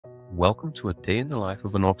welcome to a day in the life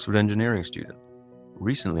of an Oxford engineering student.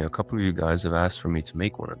 Recently, a couple of you guys have asked for me to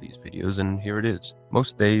make one of these videos, and here it is.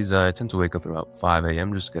 Most days, I tend to wake up at about 5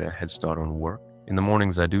 a.m. just to get a head start on work. In the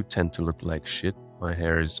mornings, I do tend to look like shit. My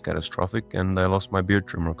hair is catastrophic, and I lost my beard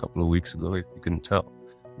trimmer a couple of weeks ago, if you couldn't tell.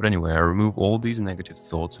 But anyway, I remove all these negative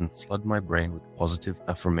thoughts and flood my brain with positive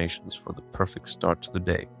affirmations for the perfect start to the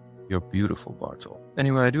day. You're beautiful, Bartol.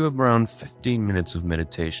 Anyway, I do have around 15 minutes of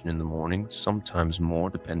meditation in the morning, sometimes more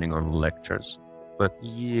depending on lectures. But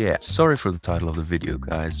yeah, sorry for the title of the video,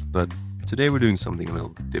 guys, but today we're doing something a little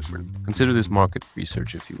bit different. Consider this market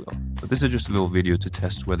research, if you will. But this is just a little video to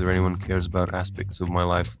test whether anyone cares about aspects of my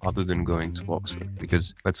life other than going to Oxford.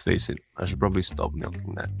 Because, let's face it, I should probably stop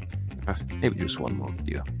milking that. Maybe just one more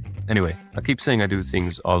video. Anyway, I keep saying I do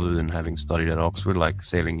things other than having studied at Oxford, like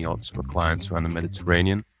sailing yachts for clients around the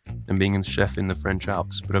Mediterranean and being a chef in the French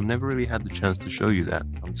Alps, but I've never really had the chance to show you that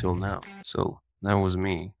until now. So that was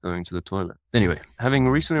me going to the toilet. Anyway, having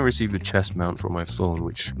recently received a chest mount for my phone,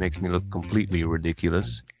 which makes me look completely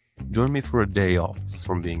ridiculous, join me for a day off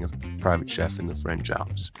from being a private chef in the French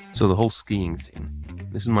Alps. So the whole skiing thing.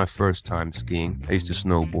 This is my first time skiing. I used to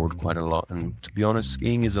snowboard quite a lot, and to be honest,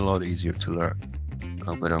 skiing is a lot easier to learn. I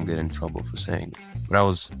hope I don't get in trouble for saying it. But I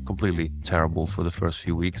was completely terrible for the first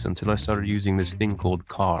few weeks until I started using this thing called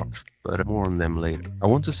carbs, but more on them later. I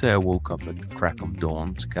want to say I woke up at the crack of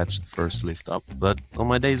dawn to catch the first lift up, but on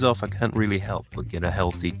my days off I can't really help but get a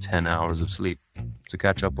healthy 10 hours of sleep to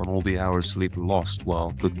catch up on all the hours sleep lost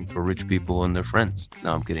while cooking for rich people and their friends.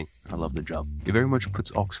 No, I'm kidding. I love the job. It very much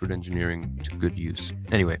puts Oxford engineering to good use.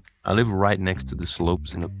 Anyway, I live right next to the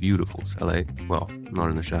slopes in a beautiful chalet. Well, not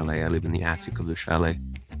in the chalet, I live in the attic of the chalet.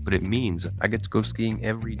 But it means I get to go skiing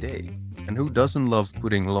every day. And who doesn't love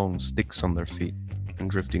putting long sticks on their feet and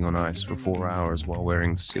drifting on ice for 4 hours while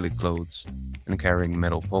wearing silly clothes and carrying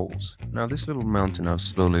metal poles? Now, this little mountain I've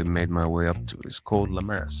slowly made my way up to is called La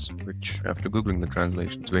Masse, which, after googling the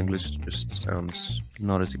translation to English, just sounds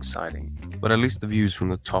not as exciting. But at least the views from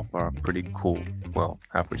the top are pretty cool. Well,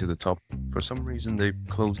 halfway to the top. For some reason, they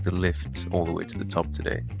closed the lift all the way to the top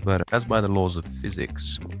today. But as by the laws of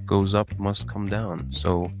physics, what goes up must come down.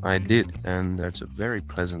 So I did, and there's a very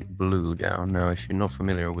pleasant blue down. Now, if you're not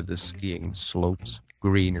familiar with the skiing slopes,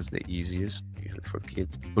 green is the easiest, usually for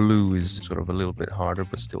kids. Blue is sort of a little bit harder,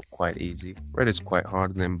 but still quite easy. Red is quite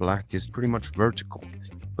hard, and then black is pretty much vertical.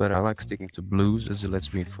 But I like sticking to blues as it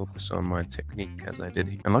lets me focus on my technique as I did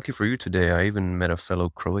here. And lucky for you today, I even met a fellow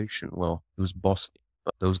Croatian. Well, he was Bosnian,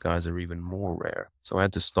 but those guys are even more rare. So I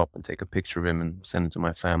had to stop and take a picture of him and send it to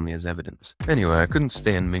my family as evidence. Anyway, I couldn't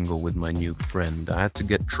stay and mingle with my new friend. I had to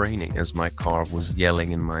get training as my car was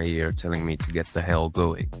yelling in my ear, telling me to get the hell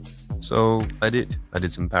going. So I did. I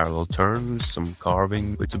did some parallel turns, some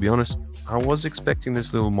carving, but to be honest, I was expecting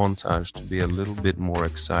this little montage to be a little bit more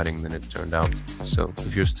exciting than it turned out. So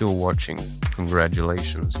if you're still watching,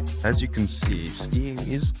 congratulations. As you can see, skiing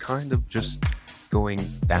is kind of just going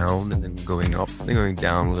down and then going up, then going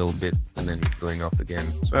down a little bit and then going up again.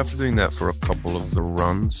 So after doing that for a couple of the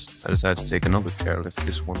runs, I decided to take another chairlift.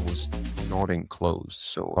 This one was not enclosed,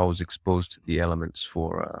 so I was exposed to the elements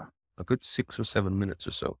for a good 6 or 7 minutes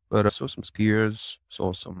or so. But I saw some skiers,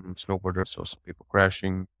 saw some snowboarders, saw some people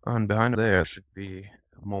crashing, and behind there should be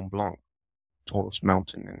Mont Blanc, tallest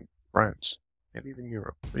mountain in France, maybe even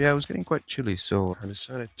Europe. But yeah, it was getting quite chilly, so I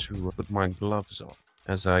decided to put my gloves on,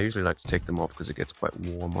 as I usually like to take them off because it gets quite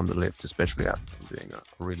warm on the lift, especially after I'm doing a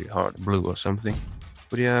really hard blue or something.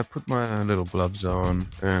 But yeah, I put my little gloves on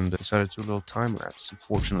and decided to do a little time lapse.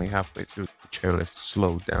 Unfortunately, halfway through, the chairlift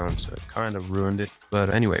slowed down, so it kind of ruined it.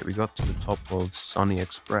 But anyway, we got to the top of Sunny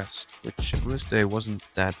Express, which on this day wasn't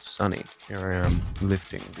that sunny. Here I am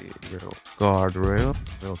lifting the little guardrail,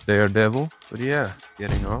 little daredevil. But yeah,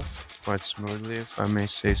 getting off quite smoothly, if I may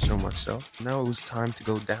say so myself. Now it was time to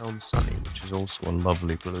go down Sunny, which is also a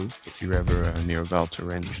lovely blue. If you're ever near Val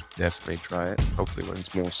Thorens, you should definitely try it. Hopefully when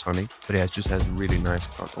it's more sunny. But yeah, it just has a really nice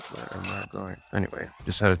contour where I'm going. Anyway,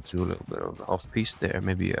 just had to do a little bit of off-piste there,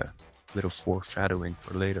 maybe a little foreshadowing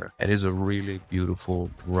for later. It is a really beautiful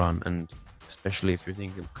run, and especially if you're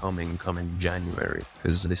thinking of coming January,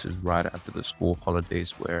 because this is right after the school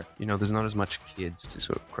holidays where, you know, there's not as much kids to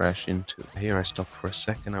sort of crash into. Here I stopped for a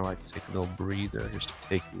second. I like to take a little breather just to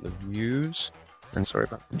take in the views. And sorry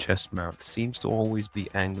about the chest mount. It seems to always be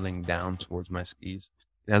angling down towards my skis.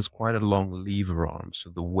 It has quite a long lever arm, so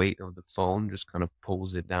the weight of the phone just kind of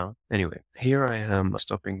pulls it down. Anyway, here I am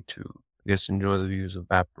stopping to, I guess, enjoy the views of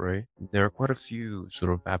Vapore. There are quite a few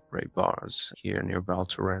sort of Vapore bars here near Val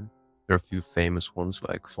Thorens. There are a few famous ones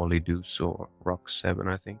like Folie Douce or Rock 7,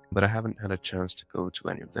 I think, but I haven't had a chance to go to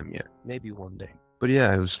any of them yet. Maybe one day. But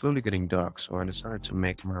yeah, it was slowly getting dark, so I decided to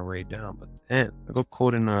make my way down. But then I got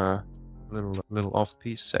caught in a little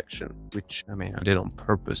off-piste section, which I mean I did on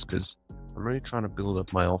purpose because I'm really trying to build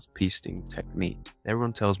up my off-pisting technique.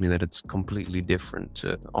 Everyone tells me that it's completely different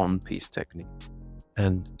to on-piste technique.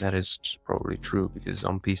 And that is probably true because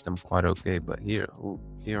on piste I'm quite okay, but here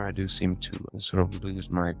I do seem to sort of lose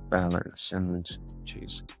my balance. And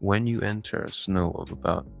jeez, when you enter snow of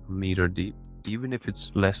about a meter deep, even if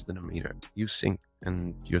it's less than a meter, you sink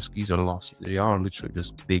and your skis are lost. They are literally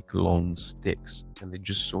just big long sticks and they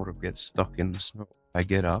just sort of get stuck in the snow. I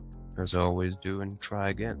get up, as I always do, and try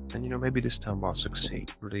again. And maybe this time I'll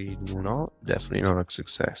succeed. Really not, definitely not a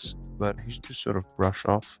success. But you just sort of brush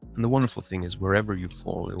off. And the wonderful thing is wherever you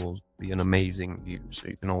fall, it will be an amazing view. So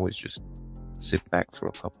you can always just sit back for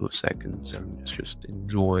a couple of seconds and just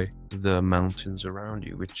enjoy the mountains around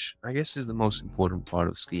you, which I guess is the most important part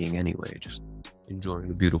of skiing anyway. Just enjoying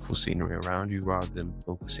the beautiful scenery around you rather than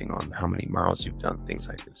focusing on how many miles you've done, things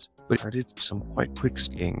like this. But I did some quite quick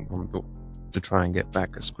skiing to try and get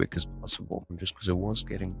back as quick as possible, just because it was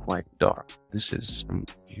getting quite dark. This is some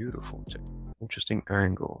beautiful technique. Interesting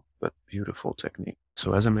angle, but beautiful technique.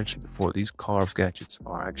 So as I mentioned before, these carved gadgets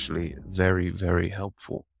are actually very, very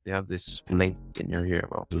helpful. They have this lady in your ear.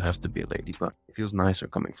 Well, it'll have to be a lady, but it feels nicer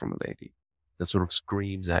coming from a lady that sort of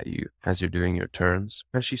screams at you as you're doing your turns.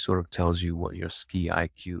 And she sort of tells you what your ski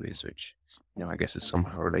IQ is, which, I guess is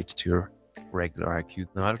somehow related to your regular IQ.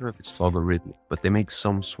 Now, I don't know if it's logarithmic, but they make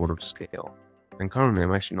some sort of scale. And currently,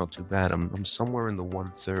 I'm actually not too bad. I'm somewhere in the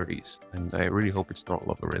 130s, and I really hope it's not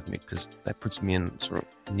logarithmic because that puts me in sort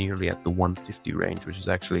of nearly at the 150 range, which is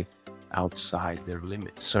actually outside their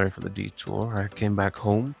limit. Sorry for the detour. I came back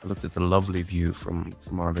home, I looked at the lovely view from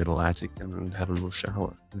our little attic and had a little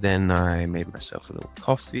shower. Then I made myself a little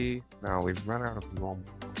coffee. Now we've run out of raw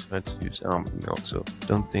milk, so I had to use almond milk. So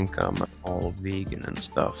don't think I'm all vegan and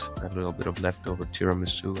stuff. I had a little bit of leftover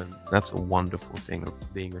tiramisu, and that's a wonderful thing of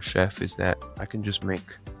being a chef, is that I can just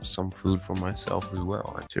make some food for myself as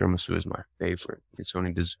well. And tiramisu is my favorite. It's the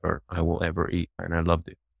only dessert I will ever eat, and I loved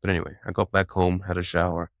it. But anyway, I got back home, had a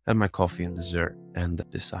shower, had my coffee and dessert, and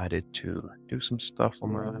decided to do some stuff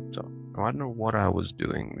on my laptop. Now, I don't know what I was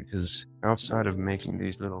doing because outside of making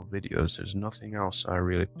these little videos, there's nothing else I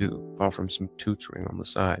really do apart from some tutoring on the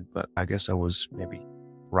side. But I guess I was maybe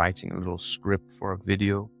writing a little script for a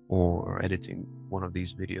video or editing one of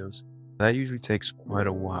these videos. That usually takes quite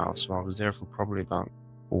a while, so I was there for probably about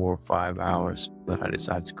 4 or 5 hours, but I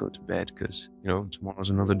decided to go to bed because,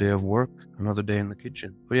 tomorrow's another day of work, another day in the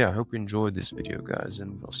kitchen. But yeah, I hope you enjoyed this video, guys,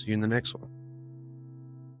 and I'll see you in the next one.